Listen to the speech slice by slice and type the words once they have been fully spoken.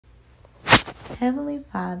Heavenly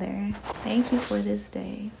Father, thank you for this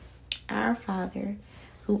day. Our Father,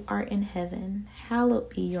 who art in heaven, hallowed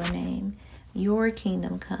be your name. Your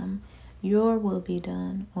kingdom come, your will be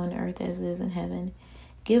done on earth as it is in heaven.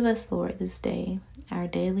 Give us, Lord, this day our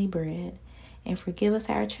daily bread, and forgive us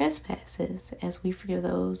our trespasses as we forgive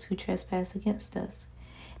those who trespass against us.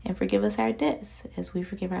 And forgive us our debts as we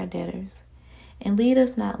forgive our debtors. And lead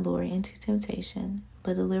us not, Lord, into temptation,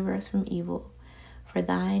 but deliver us from evil. For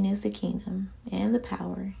thine is the kingdom, and the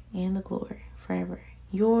power, and the glory, forever.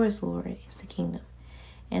 Yours, Lord, is the kingdom,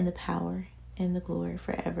 and the power, and the glory,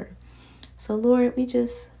 forever. So, Lord, we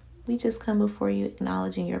just come before you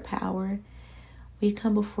acknowledging your power. We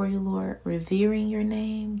come before you, Lord, revering your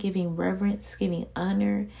name, giving reverence, giving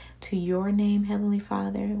honor to your name, Heavenly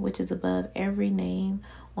Father, which is above every name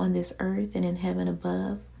on this earth and in heaven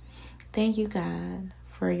above. Thank you, God,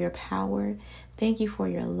 for your power. Thank you for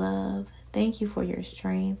your love. Thank you for your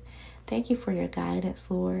strength. Thank you for your guidance,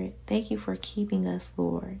 Lord. Thank you for keeping us,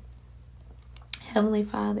 Lord. Heavenly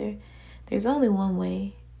Father, there's only one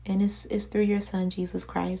way, and it's through your Son, Jesus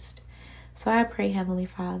Christ. So I pray, Heavenly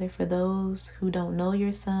Father, for those who don't know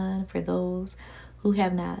your Son, for those who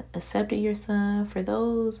have not accepted your Son, for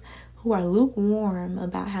those who are lukewarm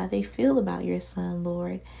about how they feel about your Son,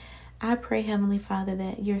 Lord. I pray, Heavenly Father,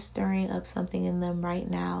 that you're stirring up something in them right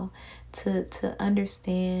now to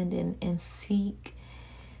understand and seek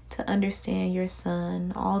to understand your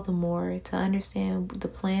Son all the more, to understand the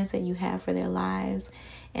plans that you have for their lives,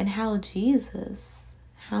 and how Jesus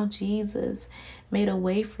made a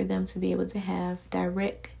way for them to be able to have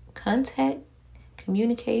direct contact,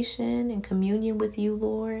 communication, and communion with you,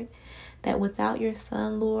 Lord. That without your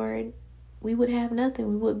Son, Lord, we would have nothing.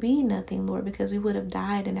 We would be nothing, Lord, because we would have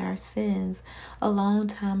died in our sins a long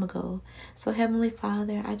time ago. So, Heavenly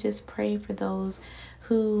Father, I just pray for those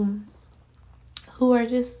who are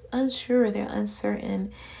just unsure, they're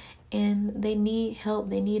uncertain, and they need help,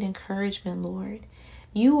 they need encouragement, Lord.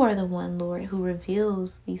 You are the one, Lord, who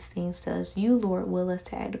reveals these things to us. You, Lord, will us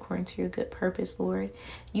to act according to your good purpose, Lord.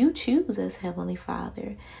 You choose us, Heavenly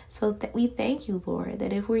Father. So we thank you, Lord,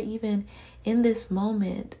 that if we're even in this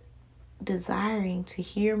moment desiring to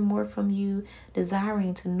hear more from you,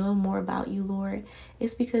 desiring to know more about you, Lord,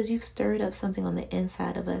 it's because you've stirred up something on the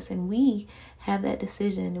inside of us, and we have that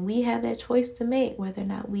decision, and we have that choice to make, whether or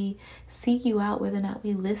not we seek you out, whether or not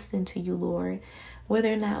we listen to you, Lord,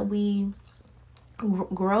 whether or not we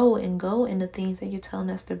grow and go in the things that you're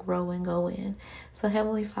telling us to grow and go in. So,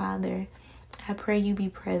 Heavenly Father, I pray you be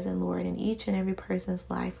present, Lord, in each and every person's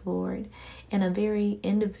life, Lord, in a very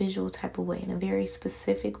individual type of way, in a very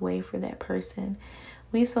specific way for that person.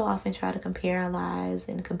 We so often try to compare our lives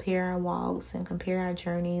and compare our walks and compare our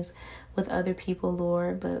journeys with other people,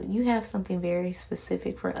 Lord, but you have something very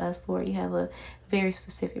specific for us, Lord. You have a very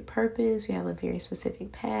specific purpose. You have a very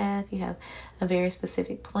specific path. You have a very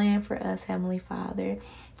specific plan for us, Heavenly Father.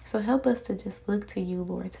 So help us to just look to you,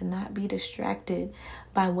 Lord, to not be distracted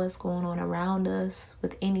by what's going on around us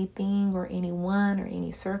with anything or anyone or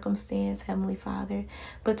any circumstance, Heavenly Father,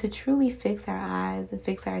 but to truly fix our eyes and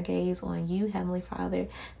fix our gaze on you, Heavenly Father,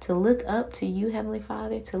 to look up to you, Heavenly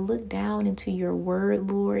Father, to look down into your word,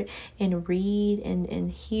 Lord, and read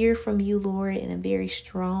and hear from you, Lord, in a very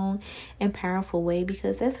strong and powerful way,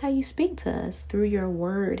 because that's how you speak to us, through your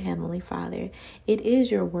word, Heavenly Father. It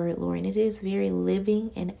is your word, Lord, and it is very living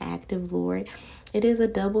and active, Lord. It is a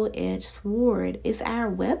double-edged sword. It's our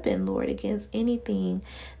weapon, Lord, against anything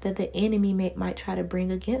that the enemy might try to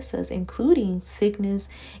bring against us, including sickness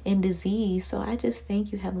and disease. So I just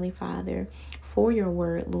thank you, Heavenly Father, for your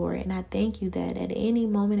word, Lord. And I thank you that at any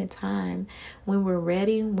moment in time, when we're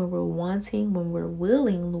ready, when we're wanting, when we're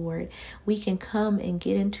willing, Lord, we can come and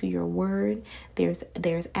get into your word.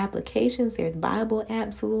 There's applications, there's Bible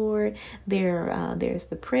apps, Lord. There's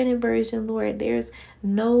the printed version, Lord. There's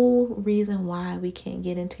no reason why we can't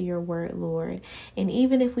get into your word, Lord. And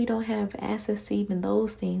even if we don't have access to even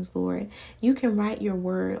those things, Lord, you can write your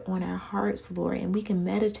word on our hearts, Lord, and we can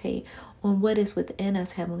meditate on what is within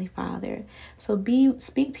us, Heavenly Father. So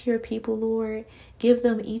speak to your people, Lord. Give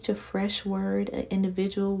them each a fresh word, an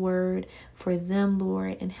individual word for them,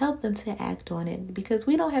 Lord, and help them to act on it, because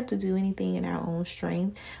we don't have to do anything in our own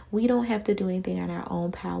strength. We don't have to do anything in our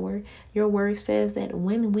own power. Your word says that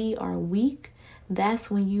when we are weak,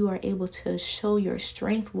 that's when you are able to show your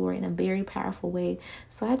strength, Lord, in a very powerful way.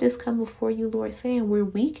 So I just come before you, Lord, saying we're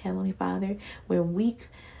weak, Heavenly Father. We're weak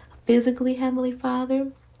physically, Heavenly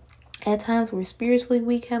Father. At times we're spiritually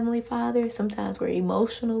weak, Heavenly Father. Sometimes we're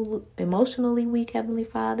emotionally weak, Heavenly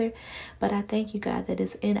Father. But I thank you, God, that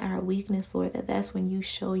it's in our weakness, Lord, that's when you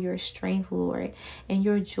show your strength, Lord. And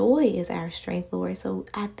your joy is our strength, Lord. So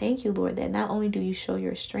I thank you, Lord, that not only do you show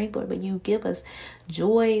your strength, Lord, but you give us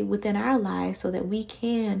joy within our lives so that we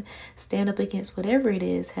can stand up against whatever it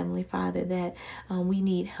is, Heavenly Father, that we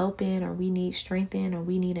need help in, or we need strength in, or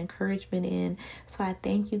we need encouragement in. So I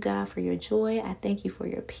thank you, God, for your joy. I thank you for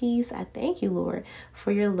your peace. I thank you, Lord,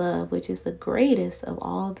 for your love, which is the greatest of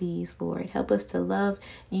all these, Lord. Help us to love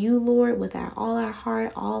you, Lord, with all our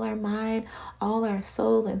heart, all our mind, all our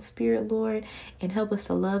soul and spirit, Lord, and help us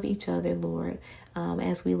to love each other, Lord,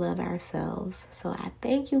 as we love ourselves. So I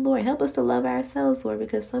thank you, Lord. Help us to love ourselves, Lord,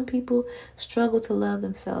 because some people struggle to love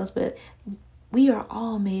themselves, but we are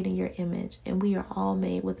all made in your image, and we are all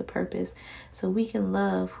made with a purpose. So we can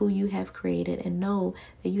love who you have created and know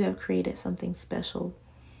that you have created something special.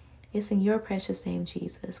 It's in your precious name,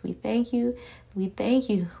 Jesus. We thank you. We thank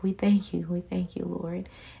you. We thank you. We thank you, Lord.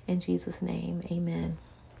 In Jesus' name, amen.